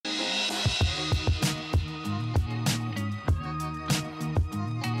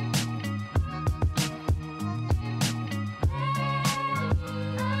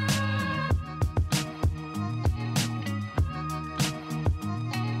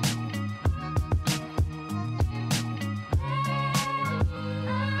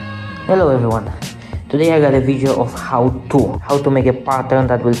Hello everyone, today I got a video of how to make a pattern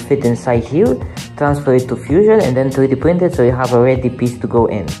that will fit inside here, transfer it to Fusion and then 3D print it so you have a ready piece to go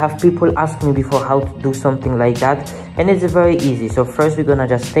in. I have people ask me before how to do something like that, and it's very easy. So first we're gonna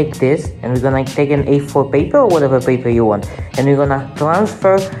just take this and we're gonna take an A4 paper or whatever paper you want, and we're gonna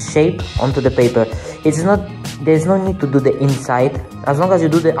transfer shape onto the paper. There's no need to do the inside, as long as you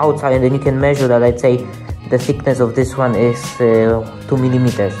do the outside, and then you can measure that. Let's say the thickness of this one is 2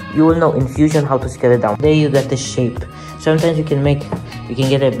 millimeters. You will know in Fusion how to scale it down. There you get the shape. Sometimes you can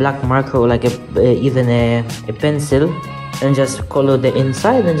get a black marker or like even a pencil and just color the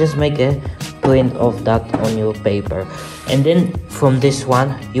inside and just make a print of that on your paper. And then from this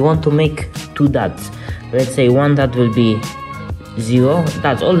one you want to make 2 dots. Let's say one dot will be 0.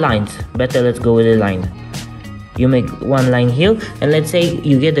 That's all lines. Better let's go with a line. You make one line here, and let's say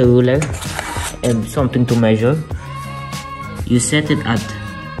you get a ruler and something to measure. You set it at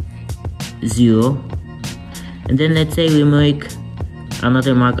 0, and then let's say we make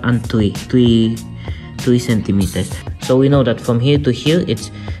another mark on 3 centimeters. So we know that from here to here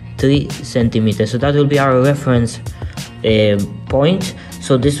it's 3 centimeters. So that will be our reference point.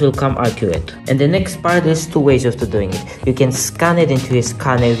 So this will come accurate. And the next part, is 2 ways of doing it. You can scan it into a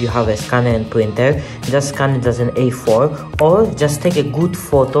scanner if you have a scanner and printer. Just scan it as an A4, or just take a good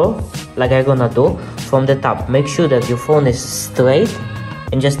photo like I'm gonna do from the top. Make sure that your phone is straight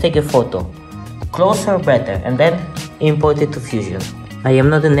and just take a photo. Closer better, and then import it to Fusion. I am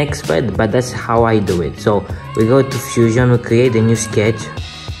not an expert, but that's how I do it. So we go to Fusion, we create a new sketch,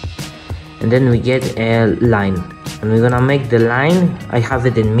 and then we get a line. And we're gonna make the line, I have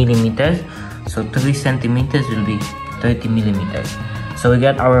it in millimeters, so 3 centimeters will be 30 millimeters. So we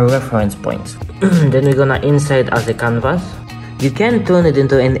get our reference points. Then we're gonna insert as a canvas. You can turn it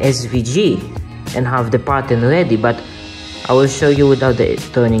into an SVG and have the pattern ready, but I will show you without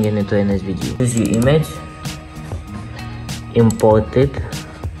turning it into an SVG. Use your image, import it.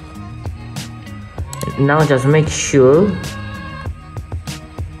 Now just make sure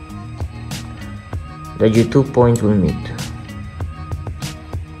that your 2 points will meet.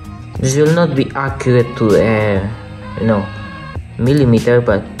 This will not be accurate to a millimeter,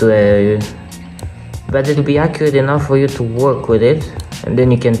 but it will be accurate enough for you to work with it, and then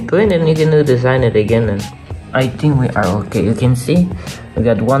you can print and you can redesign it again. And I think we are okay. You can see we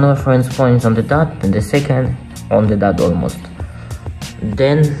got 1 reference point on the dot and the second on the dot almost.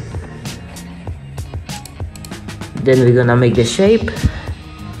 Then we're gonna make the shape.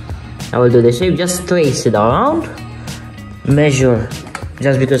 I will do the shape, just trace it around, measure,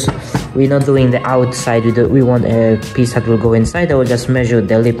 just because we're not doing the outside, we want a piece that will go inside. I will just measure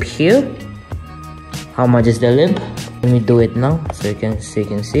the lip here. How much is the lip? Let me do it now so you can see.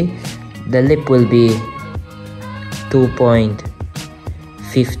 The lip will be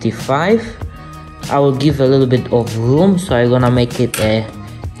 2.55. I will give a little bit of room, so I'm gonna make it a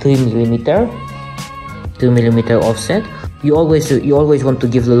 3 millimeter offset. You always want to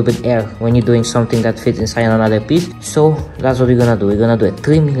give a little bit air when you're doing something that fits inside another piece. So that's what we're gonna do. We're gonna do a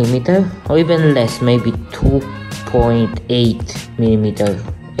 3 millimeter or even less, maybe 2.8 millimeter,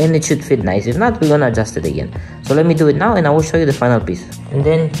 and it should fit nice. If not, we're gonna adjust it again. So let me do it now and I will show you the final piece. And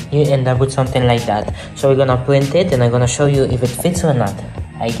then you end up with something like that. So we're gonna print it and I'm gonna show you if it fits or not.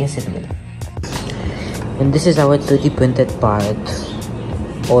 I guess it will. And this is our 3D printed part.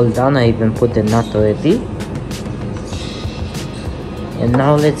 All done. I even put the nut already. And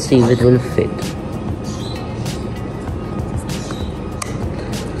now let's see if it will fit.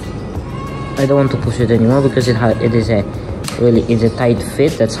 I don't want to push it anymore because it is a tight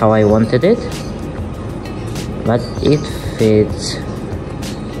fit. That's how I wanted it. But it fits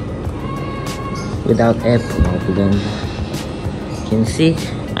without a problem. You can see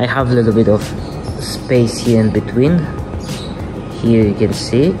I have a little bit of space here in between. Here you can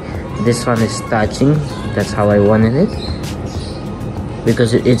see this one is touching. That's how I wanted it.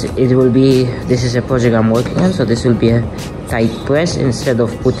 Because this is a project I'm working on, so this will be a tight press instead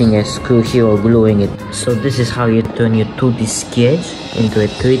of putting a screw here or gluing it. So this is how you turn your 2D sketch into a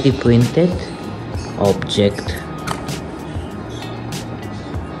 3D printed object.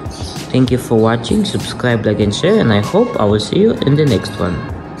 Thank you for watching. Subscribe, like and share, and I hope I will see you in the next one.